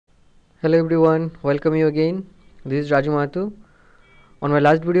Hello everyone, welcome you again. This is Raju Mahato. On my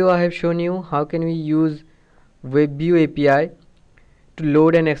last video I have shown you how can we use Webview API to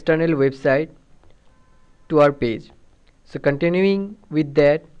load an external website to our page. So continuing with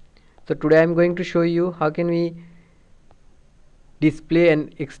that, so today I am going to show you how can we display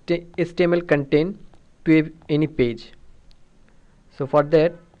an HTML content to any page. So for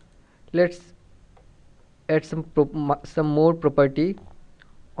that, let's add some more property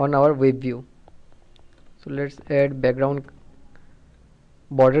on our Webview. So let's add background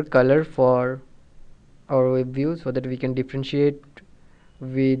border color for our web view so that we can differentiate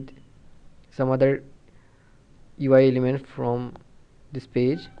with some other UI element from this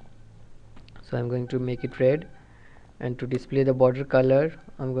page. So I'm going to make it red, and to display the border color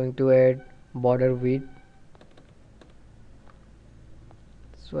I'm going to add border width,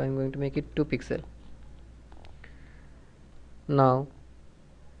 so I'm going to make it 2 pixel. Now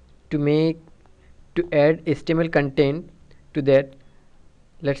to add HTML content to that,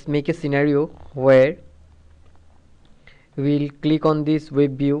 let's make a scenario where we will click on this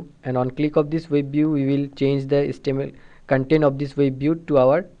web view, and on click of this web view we will change the HTML content of this web view to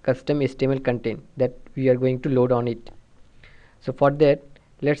our custom HTML content that we are going to load on it. So for that,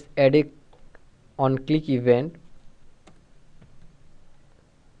 let's add a on click event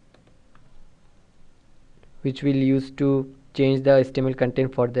which we'll use to change the HTML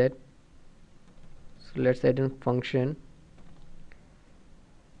content for that. So let's add a function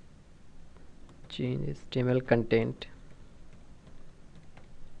change HTML content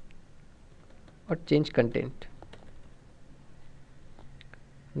or change content.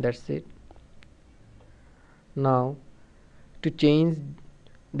 That's it. Now to change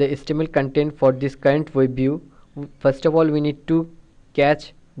the HTML content for this current web view, first of all we need to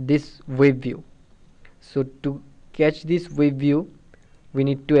catch this web view. So to catch this web view we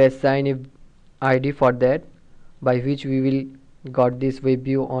need to assign a ID for that, by which we will got this web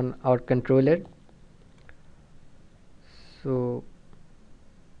view on our controller. So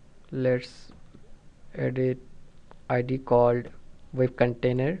let's add a ID called web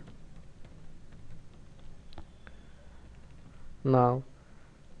container. Now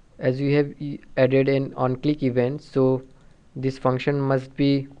as we have added an on click event, so this function must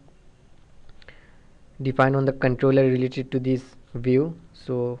be defined on the controller related to this view.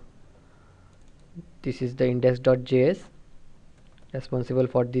 So this is the index.js responsible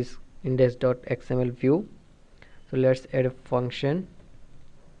for this index.xml view. So let's add a function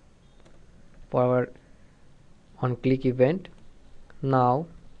for our on click event. Now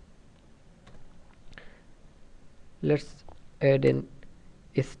let's add an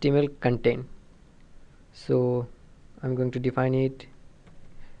HTML content. So I'm going to define it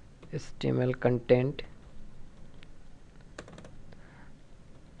HTML content.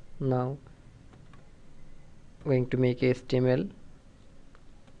 Now going to make HTML,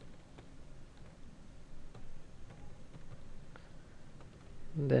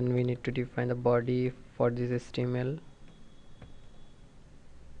 then we need to define the body for this HTML.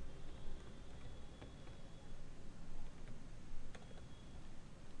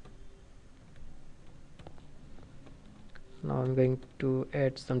 Now I'm going to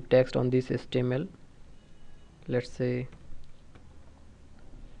add some text on this HTML. Let's say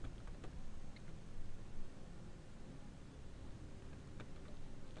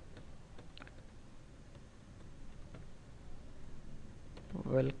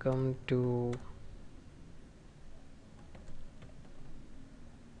welcome to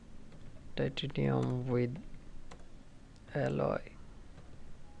titanium with alloy.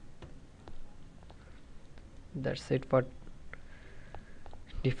 That's it for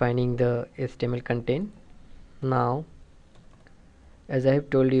defining the HTML content. Now as I have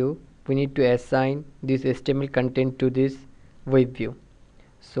told you, we need to assign this HTML content to this web view.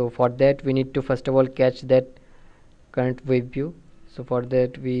 So for that we need to first of all catch that current web view. So for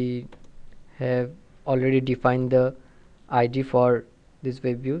that we have already defined the ID for this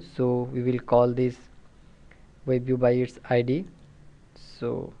web view, so we will call this web view by its ID.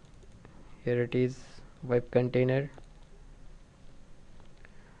 So here it is, web container.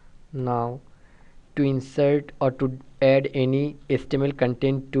 Now to insert or to add any HTML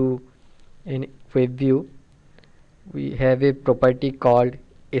content to any web view, we have a property called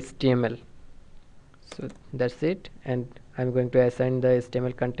HTML. So that's it, and I'm going to assign the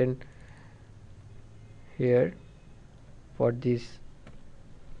HTML content here for this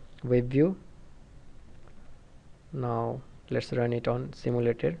web view. Now let's run it on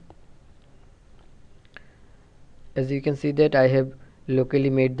simulator. As you can see that I have locally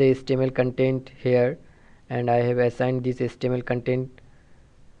made the HTML content here, and I have assigned this HTML content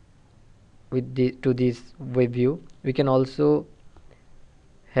with to this web view. We can also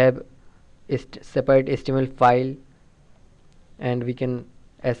have a separate HTML file, and we can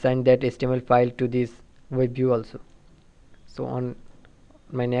assign that HTML file to this web view also. So on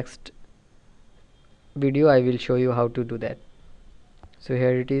my next video I will show you how to do that. So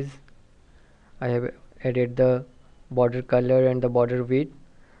here it is. I have added the border color and the border width.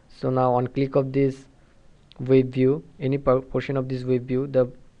 So now on click of this web view, any portion of this web view, the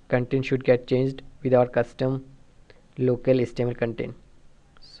content should get changed with our custom local HTML content.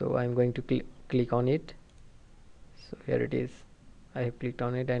 So I'm going to click on it. So here it is. I have clicked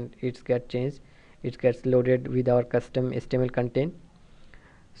on it and it gets changed. It gets loaded with our custom HTML content.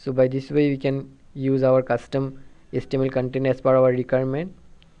 So by this way we can use our custom HTML content as per our requirement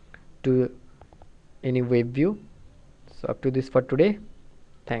to any web view. So up to this for today.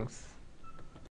 Thanks.